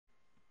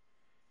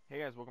Hey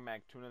guys, welcome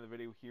back to another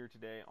video here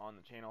today on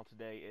the channel.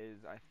 Today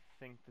is, I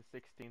think, the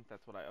 16th.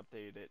 That's what I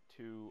updated it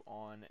to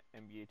on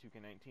NBA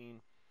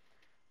 2K19.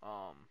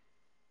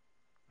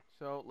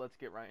 So let's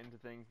get right into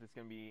things. This is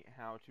going to be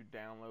how to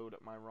download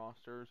my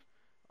rosters.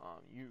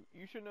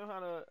 You should know how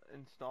to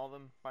install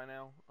them by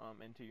now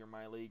into your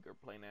My League or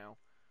Play Now.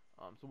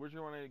 So what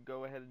you're going to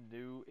go ahead and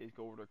do is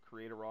go over to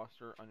Create a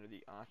Roster under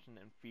the Option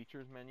and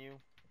Features menu.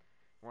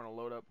 You want to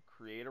load up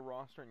Create a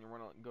Roster, and you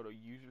want to go to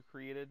User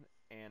Created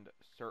and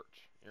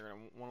Search. You're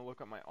going to want to look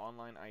up my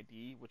online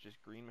ID, which is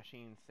Green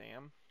Machine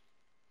Sam.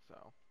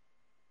 So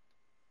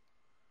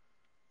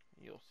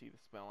you'll see the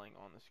spelling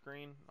on the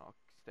screen. I'll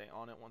stay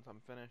on it once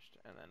I'm finished,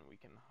 and then we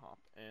can hop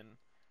in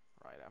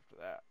right after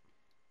that.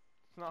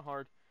 It's not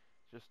hard.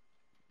 It's just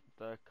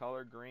the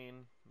color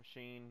green,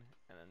 machine,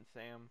 and then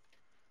Sam.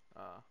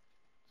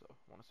 So I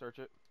want to search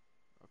it.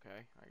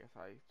 Okay, I guess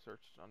I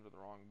searched under the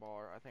wrong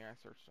bar. I think I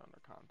searched under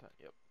content.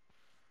 Yep.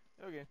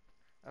 Okay,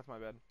 that's my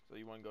bad. So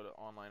you want to go to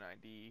online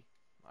ID.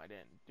 I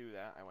didn't do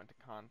that. I went to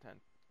content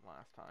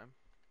last time.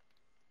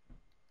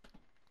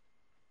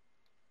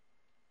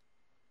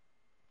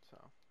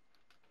 So,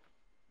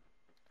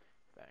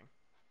 bang.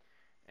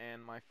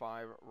 And my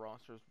 5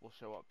 rosters will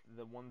show up.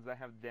 The ones that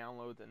have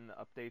downloads and the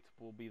updates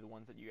will be the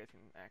ones that you guys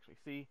can actually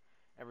see.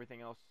 Everything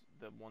else,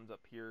 the ones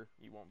up here,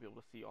 you won't be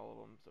able to see all of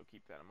them, so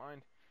keep that in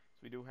mind.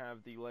 So we do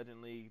have the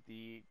Legend League,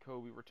 the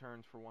Kobe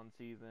returns for 1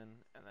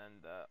 season, and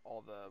then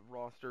all the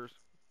rosters.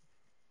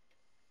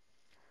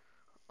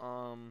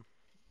 To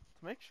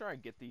make sure I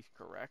get these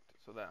correct,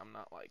 so that I'm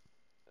not like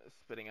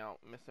spitting out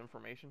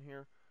misinformation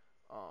here.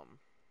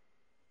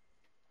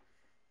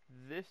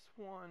 This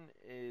one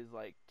is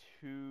like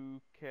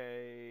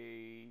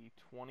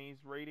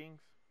 2K20's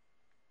ratings.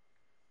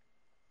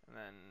 And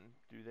then,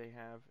 do they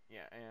have,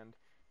 yeah, and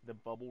the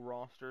bubble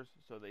rosters,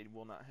 so they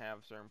will not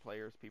have certain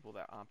players, people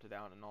that opted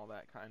out and all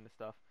that kind of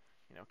stuff.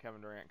 You know, Kevin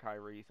Durant,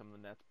 Kyrie, some of the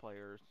Nets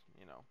players,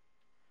 you know,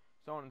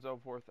 so on and so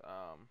forth.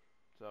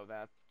 So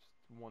that's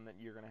one that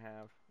you're going to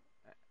have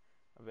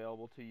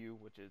available to you,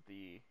 which is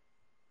the,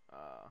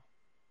 yeah,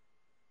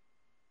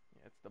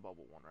 it's the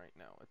bubble one right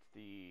now. It's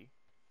the,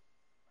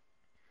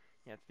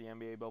 yeah, it's the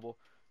NBA bubble.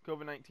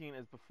 COVID-19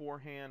 is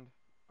beforehand.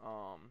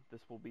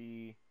 This will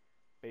be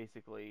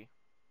basically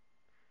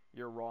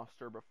your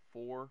roster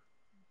before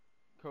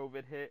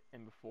COVID hit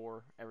and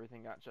before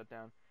everything got shut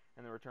down,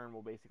 and the return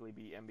will basically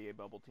be NBA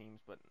bubble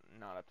teams, but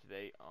not up to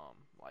date.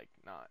 Like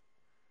not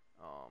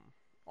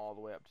all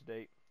the way up to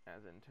date,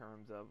 as in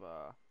terms of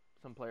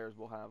some players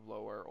will have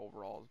lower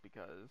overalls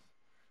because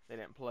they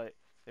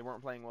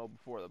weren't playing well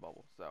before the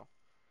bubble. So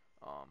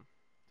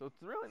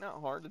it's really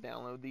not hard to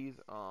download these.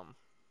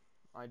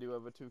 I do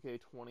have a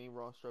 2K20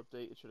 roster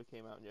update. It should have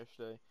came out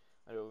yesterday.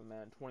 I do have a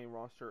Madden 20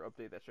 roster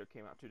update that should have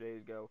came out 2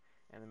 days ago,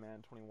 and the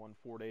Madden 21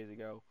 4 days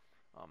ago.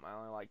 I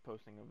only like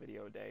posting a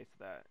video a day so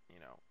that, you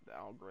know, the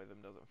algorithm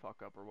doesn't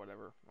fuck up or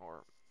whatever,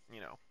 or, you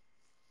know,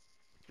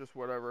 just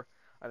whatever.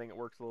 I think it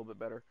works a little bit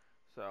better.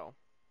 So,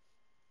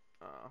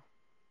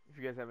 if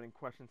you guys have any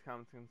questions,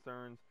 comments,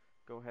 concerns,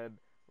 go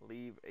ahead,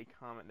 leave a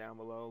comment down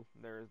below.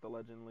 There's the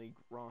Legend League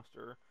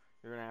roster.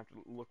 You're going to have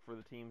to look for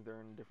the teams. They're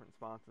in different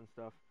spots and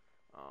stuff.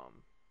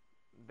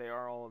 They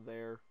are all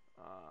there.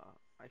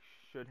 I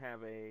should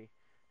have a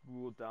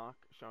Google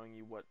Doc showing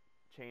you what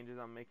changes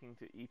I'm making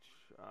to each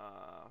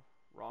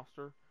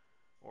roster,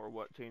 or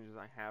what changes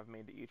I have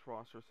made to each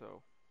roster,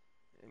 so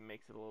it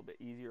makes it a little bit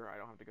easier. I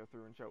don't have to go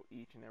through and show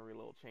each and every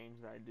little change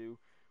that I do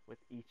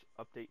with each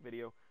update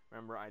video.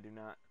 Remember, I do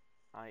not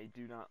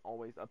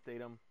always update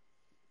them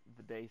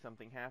the day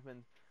something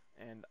happens,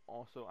 and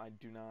also I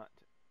do not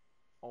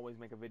always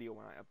make a video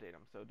when I update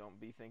them. So don't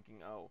be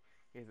thinking, oh,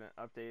 he hasn't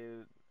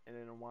updated it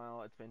in a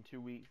while. It's been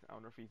 2 weeks. I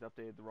wonder if he's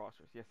updated the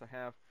rosters. Yes, I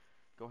have.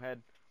 Go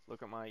ahead,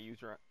 look at my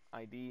user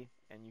ID,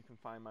 and you can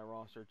find my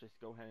roster. Just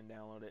go ahead and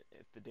download it.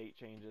 If the date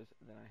changes,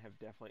 then I have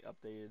definitely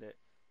updated it.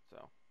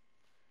 So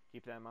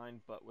keep that in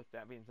mind. But with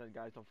that being said,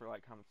 guys, don't forget to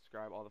like, comment,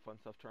 subscribe, all the fun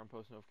stuff, turn on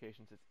post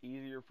notifications. It's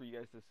easier for you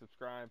guys to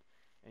subscribe,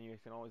 and you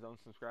guys can always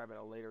unsubscribe at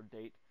a later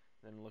date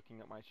than looking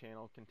at my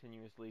channel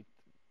continuously,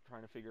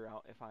 trying to figure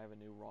out if I have a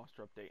new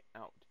roster update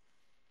out.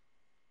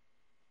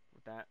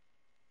 With that,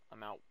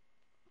 I'm out.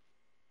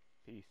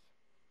 Peace.